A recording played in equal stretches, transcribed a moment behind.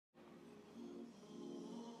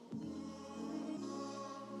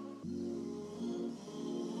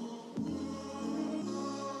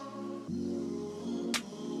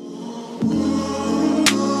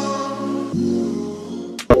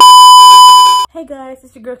guys,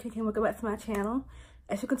 it's your girl Kiki and welcome back to my channel.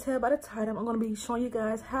 As you can tell by the title, I'm going to be showing you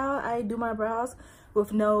guys how I do my brows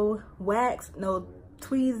with no wax, no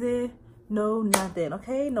tweezing, no nothing,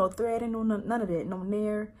 okay? No threading, no none of that, no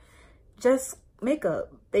nair, just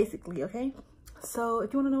makeup basically, okay? So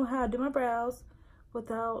if you want to know how I do my brows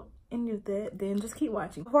without any of that, then just keep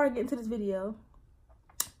watching. Before I get into this video,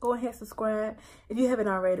 go ahead and subscribe if you haven't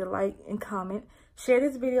already, like and comment. Share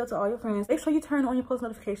this video to all your friends. Make sure you turn on your post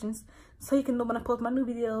notifications so you can know when I post my new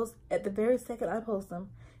videos at the very second I post them.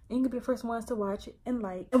 And you can be the first ones to watch it and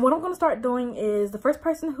like. And what I'm going to start doing is the first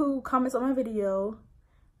person who comments on my video,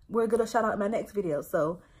 we're going to shout out in my next video.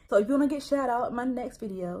 So if you want to get shout out in my next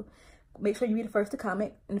video, make sure you be the first to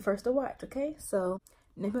comment and the first to watch, okay? So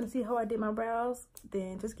if you want to see how I did my brows,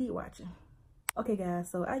 then just keep watching. Okay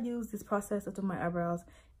guys, so I use this process to do my eyebrows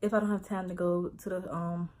if I don't have time to go to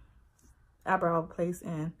the eyebrow place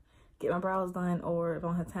and get my brows done, or if I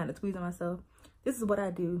don't have time to tweeze them myself. This is what I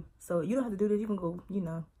do. So you don't have to do this, you can go, you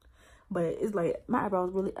know. But it's like my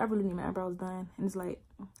eyebrows I really need my eyebrows done, and it's like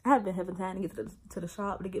I haven't been having time to get to the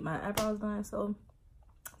shop to get my eyebrows done. So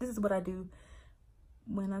this is what I do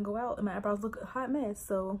when I go out and my eyebrows look a hot mess.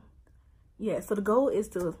 So yeah, so the goal is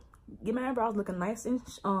to get my eyebrows looking nice and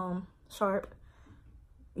sharp,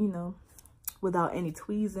 you know, without any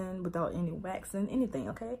tweezing, without any waxing, anything,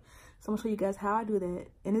 okay? So I'm gonna show you guys how I do that,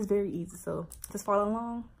 and it's very easy, so just follow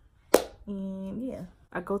along. And yeah,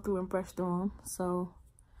 I go through and brush through them. So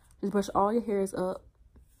just brush all your hairs up,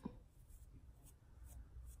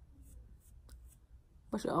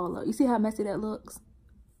 brush it all up. You see how messy that looks?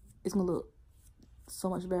 It's gonna look so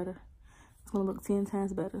much better. It's gonna look 10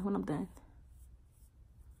 times better when I'm done.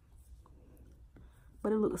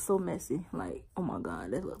 But it looks so messy. Like, oh my God,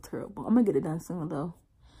 that looks terrible. I'm gonna get it done soon though.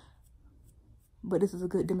 But this is a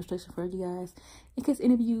good demonstration for you guys. In case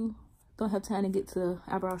any of you don't have time to get to the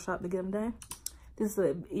eyebrow shop to get them done, this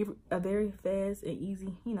is a very fast and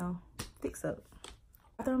easy, you know, fix up.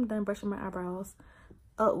 After I'm done brushing my eyebrows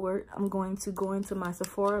upward, I'm going to go into my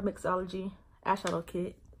Sephora Mixology eyeshadow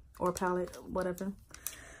kit or palette, whatever. And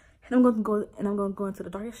I'm going to go into the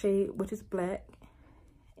darkest shade, which is black.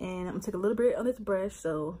 And I'm gonna take a little bit on this brush,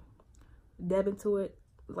 so dab into it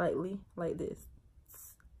lightly, like this,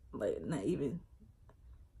 like not even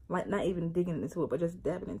digging into it, but just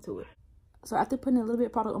dabbing into it. So after putting a little bit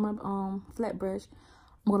of product on my flat brush,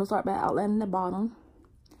 I'm gonna start by outlining the bottom,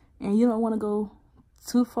 and you don't want to go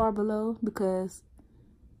too far below because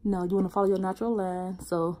you know you want to follow your natural line.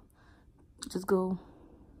 So just go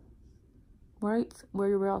right where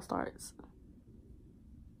your brow starts.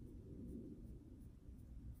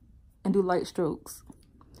 And do light strokes.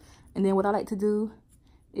 And then what I like to do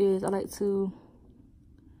is I like to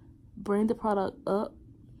bring the product up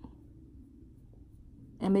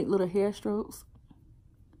and make little hair strokes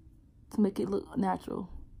to make it look natural.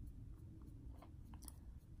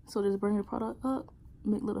 So just bring the product up,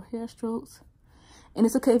 make little hair strokes. And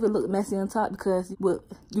it's okay if it looks messy on top because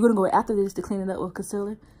you're gonna go after this to clean it up with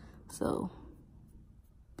concealer. So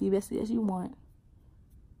be messy as you want.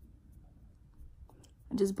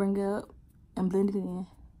 Just bring it up and blend it in.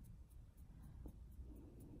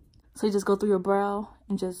 So you just go through your brow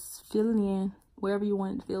and just fill it in wherever you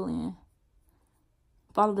want it to fill in.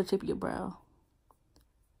 Follow the tip of your brow.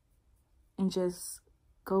 And just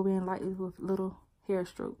go in lightly with little hair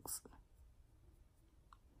strokes.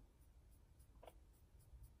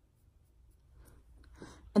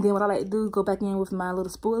 And then what I like to do is go back in with my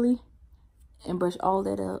little spoolie and brush all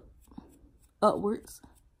that up upwards.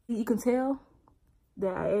 You can tell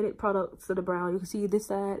that I added product to the brow. You can see this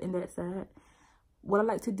side and that side. What I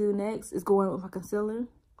like to do next is go in with my concealer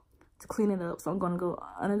to clean it up. So I'm going to go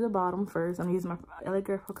under the bottom first. I'm using my LA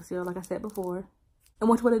Girl for concealer like I said before. And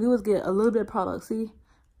what you want to do is get a little bit of product. See,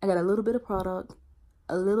 I got a little bit of product,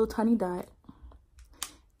 a little tiny dot,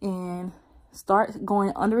 and start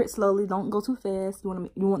going under it slowly. Don't go too fast. You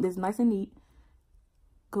want this nice and neat.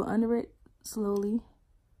 Go under it slowly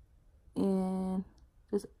and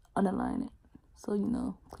just underline it. So, you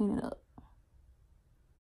know, clean it up.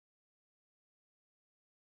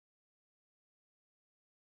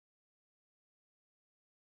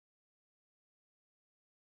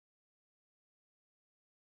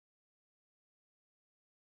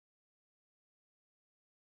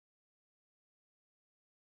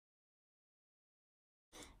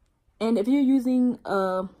 And if you're using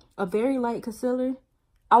a very light concealer,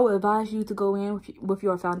 I would advise you to go in with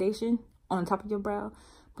your foundation on the top of your brow.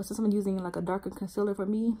 But since I'm using like a darker concealer for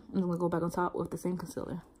me, I'm going to go back on top with the same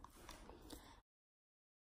concealer.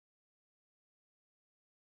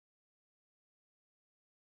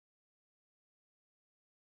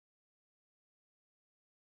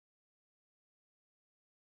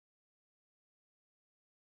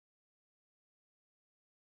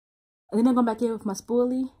 And then I'm going back in with my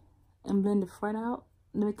spoolie and blend the front out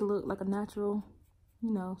to make it look like a natural,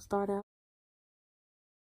 you know, start out.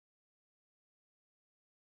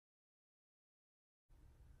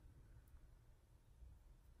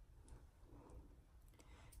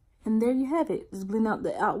 And there you have it. Just blend out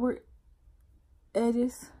the outward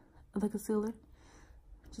edges of the concealer.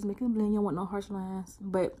 Just make it blend. You don't want no harsh lines.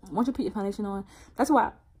 But once you put your foundation on, that's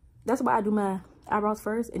why I do my eyebrows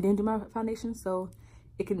first and then do my foundation, so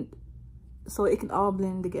it can all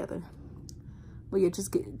blend together. But yeah,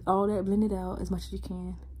 just get all that blended out as much as you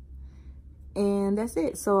can. And that's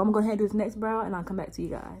it. So I'm gonna go ahead and do this next brow and I'll come back to you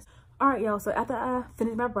guys. Alright y'all, so after I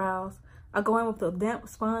finish my brows, I go in with the damp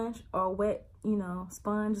sponge or wet, you know,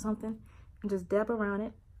 sponge or something, and just dab around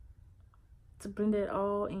it to blend it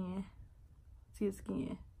all in to your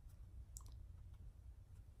skin.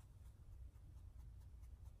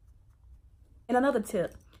 And another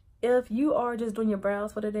tip, if you are just doing your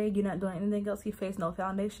brows for the day, you're not doing anything else, your face, no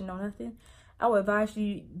foundation, no nothing, I would advise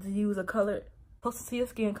you to use a color close to your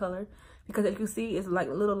skin color, because as you can see, it's like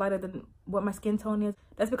a little lighter than what my skin tone is.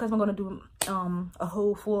 That's because I'm going to do a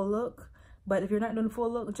whole full look. But if you're not doing a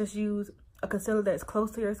full look, just use a concealer that's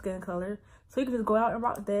close to your skin color. So you can just go out and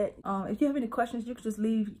rock that. If you have any questions, you can just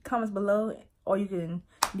leave comments below, or you can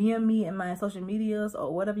DM me in my social medias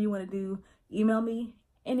or whatever you want to do. Email me.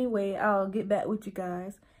 Anyway, I'll get back with you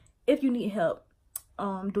guys if you need help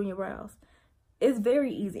doing your brows. It's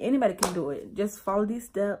very easy. Anybody can do it. Just follow these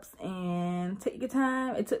steps and take your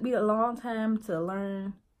time. It took me a long time to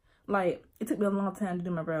learn. Like, it took me a long time to do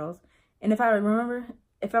my brows. And if I remember,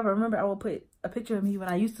 I will put a picture of me when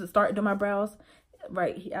I used to start doing my brows.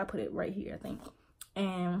 Right here. I put it right here, I think.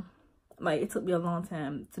 And, like, it took me a long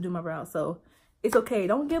time to do my brows. So, it's okay.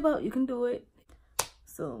 Don't give up. You can do it.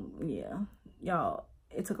 So, yeah. Y'all,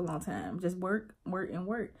 it took a long time. Just work, work, and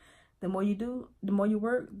work. The more you do, the more you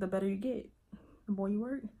work, the better you get. The more you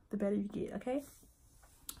work, the better you get, okay?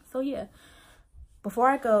 So, yeah. Before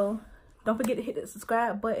I go, don't forget to hit the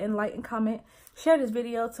subscribe button, like, and comment. Share this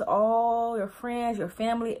video to all your friends, your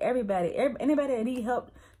family, everybody. Anybody that need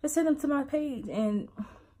help, just send them to my page. And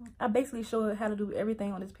I basically show how to do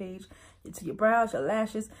everything on this page. To your brows, your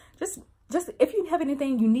lashes. Just if you have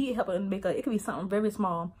anything you need help with makeup, it could be something very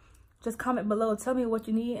small. Just comment below. Tell me what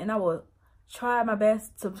you need, and I will try my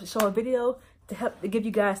best to show a video to give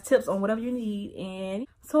you guys tips on whatever you need. And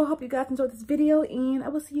so I hope you guys enjoyed this video, and I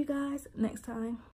will see you guys next time.